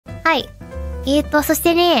はい。そし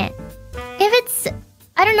てね、if it's,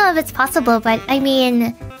 I don't know if it's possible, but I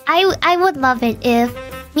mean, I would love it if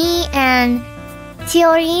me and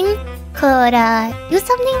Shiori could do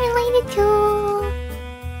something related to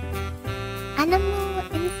animal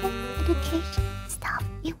insect education stuff.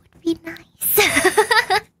 It would be nice.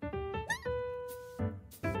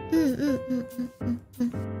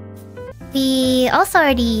 We also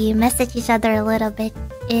already messaged each other a little bit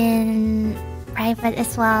in private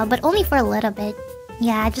as well, but only for a little bit.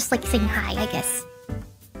 Yeah, just like saying hi, I guess.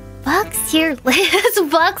 Bugs tier list?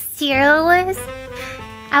 Bugs tier list?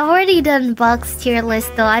 I've already done Bugs tier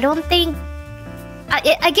list though. I don't think...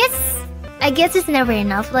 I guess it's never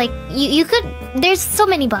enough. Like, you could... There's so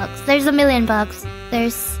many bugs. There's a million bugs.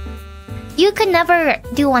 You could never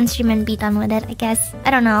do one stream and be done with it, I guess.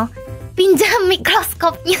 I don't know. Pinjam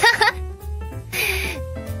mikroskopnya.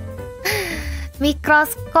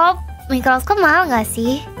 Mikroskop mahal gak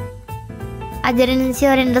sih? Ajarin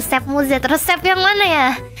Shiorin resepmu, Zet. Resep yang mana ya?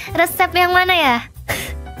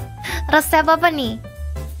 Resep apa nih?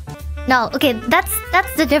 No, okay, that's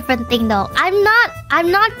the different thing though. I'm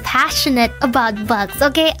not passionate about bugs,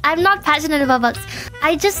 okay? I'm not passionate about bugs.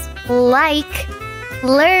 I just like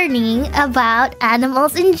learning about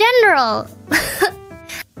animals in general.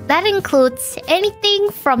 That includes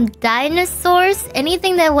anything from dinosaurs,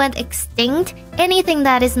 anything that went extinct, anything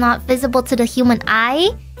that is not visible to the human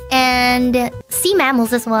eye, and sea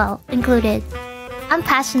mammals as well included. I'm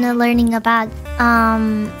passionate learning about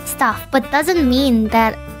stuff, but doesn't mean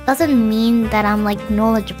that I'm like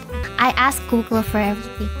knowledgeable. I ask Google for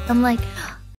everything. I'm like,